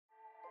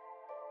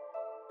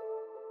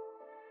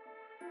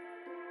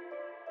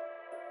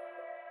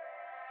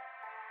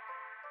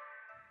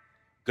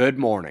Good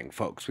morning,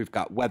 folks. We've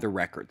got weather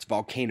records,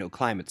 volcano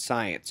climate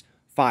science,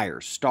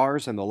 fires,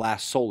 stars, and the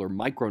last solar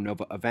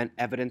micronova event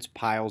evidence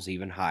piles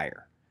even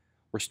higher.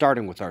 We're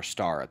starting with our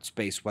star at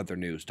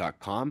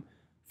spaceweathernews.com,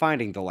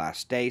 finding the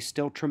last day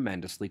still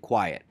tremendously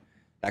quiet.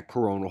 That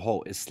coronal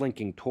hole is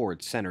slinking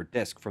towards center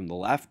disk from the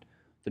left,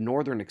 the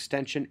northern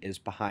extension is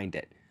behind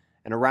it,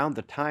 and around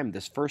the time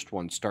this first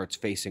one starts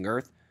facing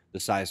Earth, the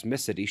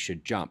seismicity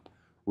should jump.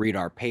 Read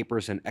our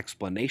papers and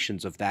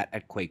explanations of that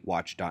at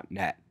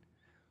quakewatch.net.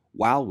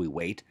 While we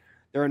wait,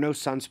 there are no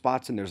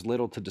sunspots and there's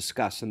little to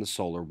discuss in the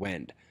solar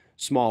wind.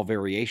 Small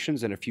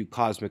variations and a few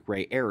cosmic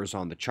ray errors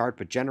on the chart,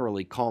 but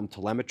generally calm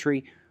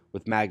telemetry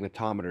with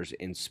magnetometers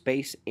in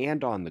space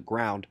and on the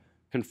ground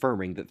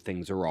confirming that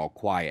things are all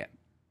quiet.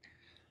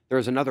 There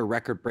is another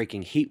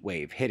record-breaking heat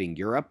wave hitting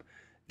Europe.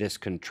 This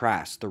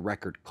contrasts the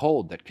record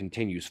cold that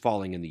continues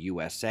falling in the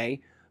USA,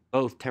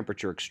 both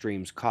temperature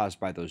extremes caused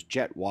by those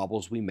jet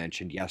wobbles we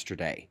mentioned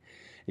yesterday.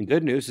 And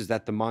good news is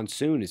that the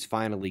monsoon is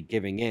finally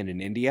giving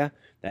in India.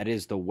 That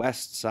is the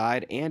west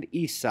side and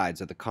east sides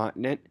of the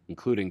continent,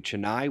 including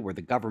Chennai, where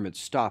the government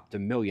stopped a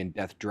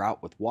million-death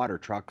drought with water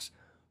trucks.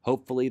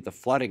 Hopefully, the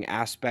flooding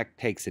aspect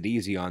takes it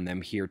easy on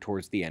them here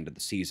towards the end of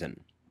the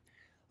season.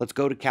 Let's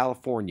go to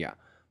California.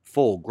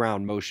 Full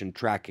ground motion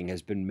tracking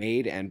has been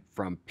made, and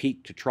from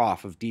peak to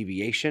trough of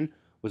deviation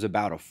was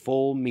about a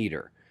full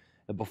meter.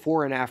 The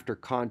before and after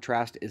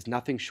contrast is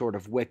nothing short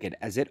of wicked,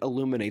 as it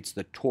illuminates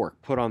the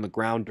torque put on the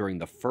ground during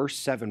the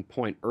first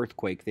 7-point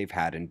earthquake they've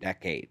had in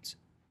decades.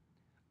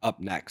 Up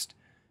next,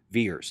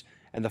 VIIRS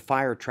and the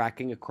fire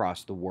tracking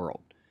across the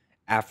world.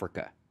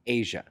 Africa,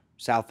 Asia,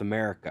 South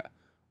America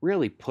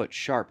really put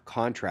sharp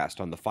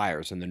contrast on the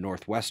fires in the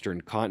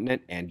northwestern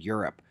continent, and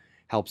Europe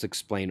helps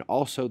explain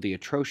also the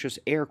atrocious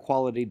air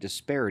quality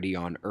disparity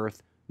on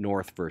Earth,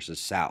 north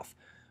versus south.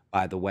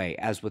 By the way,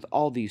 as with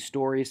all these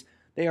stories,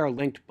 they are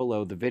linked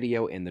below the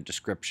video in the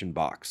description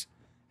box.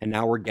 And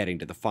now we're getting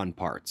to the fun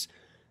parts.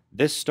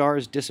 This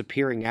star's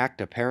disappearing act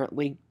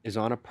apparently is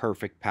on a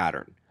perfect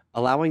pattern,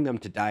 allowing them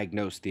to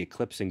diagnose the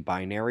eclipsing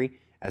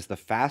binary as the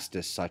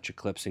fastest such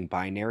eclipsing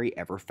binary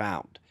ever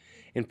found.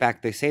 In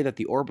fact, they say that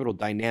the orbital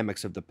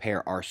dynamics of the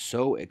pair are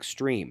so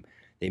extreme,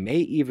 they may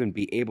even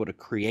be able to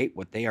create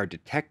what they are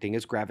detecting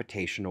as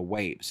gravitational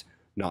waves,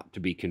 not to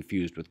be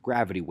confused with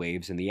gravity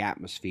waves in the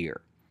atmosphere.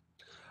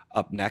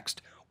 Up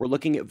next, we're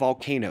looking at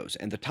volcanoes,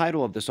 and the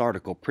title of this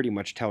article pretty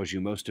much tells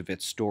you most of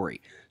its story,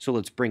 so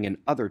let's bring in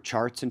other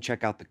charts and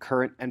check out the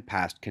current and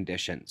past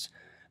conditions.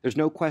 There's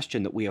no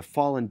question that we have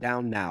fallen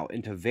down now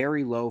into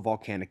very low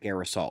volcanic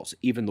aerosols.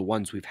 Even the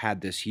ones we've had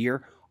this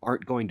year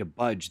aren't going to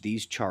budge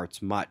these charts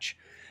much.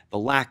 The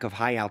lack of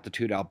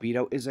high-altitude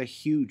albedo is a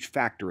huge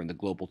factor in the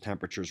global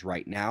temperatures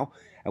right now,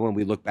 and when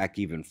we look back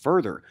even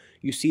further,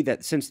 you see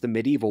that since the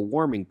medieval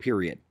warming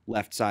period,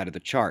 left side of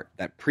the chart,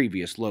 that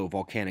previous low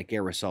volcanic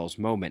aerosols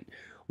moment,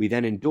 we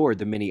then endured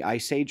the mini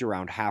ice age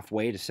around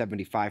halfway to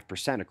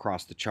 75%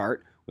 across the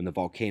chart when the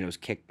volcanoes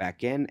kicked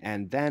back in,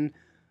 and then,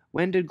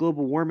 when did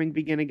global warming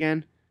begin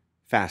again?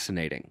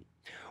 Fascinating.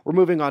 We're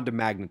moving on to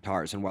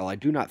magnetars, and while I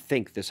do not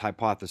think this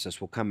hypothesis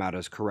will come out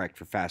as correct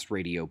for fast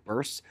radio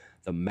bursts,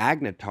 the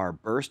magnetar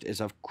burst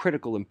is of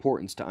critical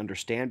importance to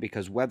understand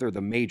because whether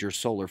the major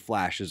solar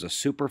flash is a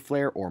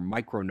superflare or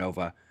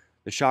micronova,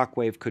 the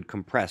shockwave could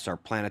compress our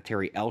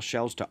planetary L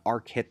shells to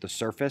arc hit the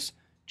surface,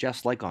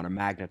 just like on a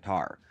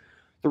magnetar.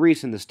 The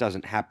reason this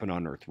doesn't happen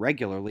on Earth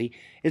regularly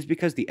is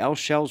because the L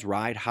shells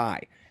ride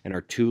high and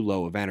are too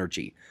low of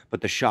energy,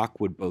 but the shock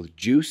would both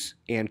juice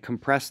and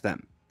compress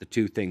them, the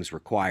two things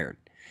required.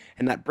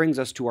 And that brings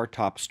us to our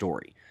top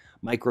story,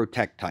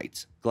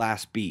 microtectites,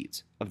 glass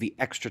beads, of the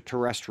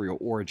extraterrestrial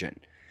origin.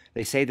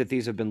 They say that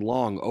these have been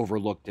long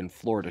overlooked in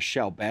Florida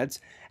shell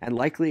beds and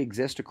likely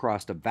exist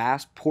across a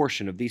vast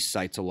portion of these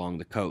sites along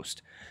the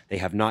coast. They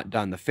have not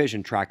done the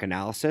fission track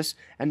analysis,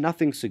 and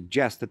nothing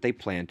suggests that they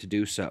plan to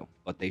do so,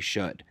 but they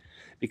should.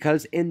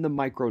 Because in the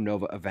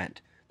micronova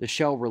event, the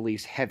shell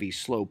release heavy,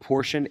 slow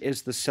portion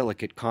is the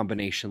silicate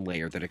combination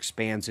layer that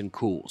expands and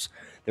cools.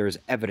 There is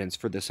evidence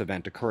for this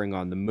event occurring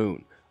on the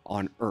Moon,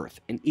 on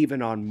Earth, and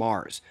even on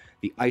Mars.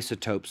 The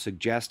isotopes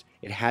suggest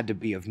it had to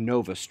be of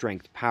nova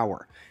strength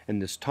power, and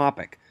this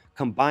topic,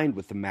 combined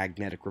with the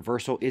magnetic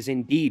reversal, is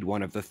indeed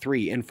one of the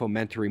 3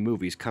 infomentary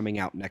movies coming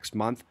out next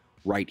month,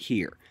 right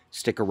here.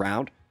 Stick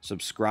around,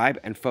 subscribe,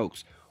 and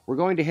folks, we're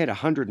going to hit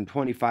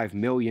 125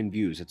 million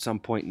views at some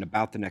point in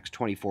about the next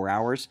 24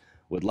 hours.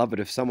 Would love it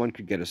if someone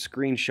could get a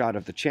screenshot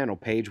of the channel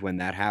page when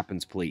that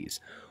happens,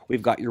 please.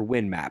 We've got your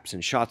wind maps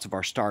and shots of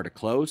our star to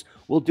close.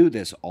 We'll do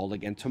this all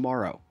again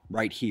tomorrow,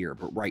 right here,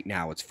 but right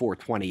now it's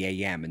 4:20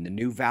 a.m. in the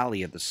new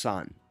Valley of the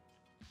Sun.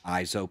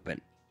 Eyes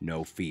open,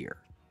 no fear.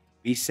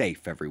 Be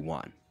safe,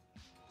 everyone.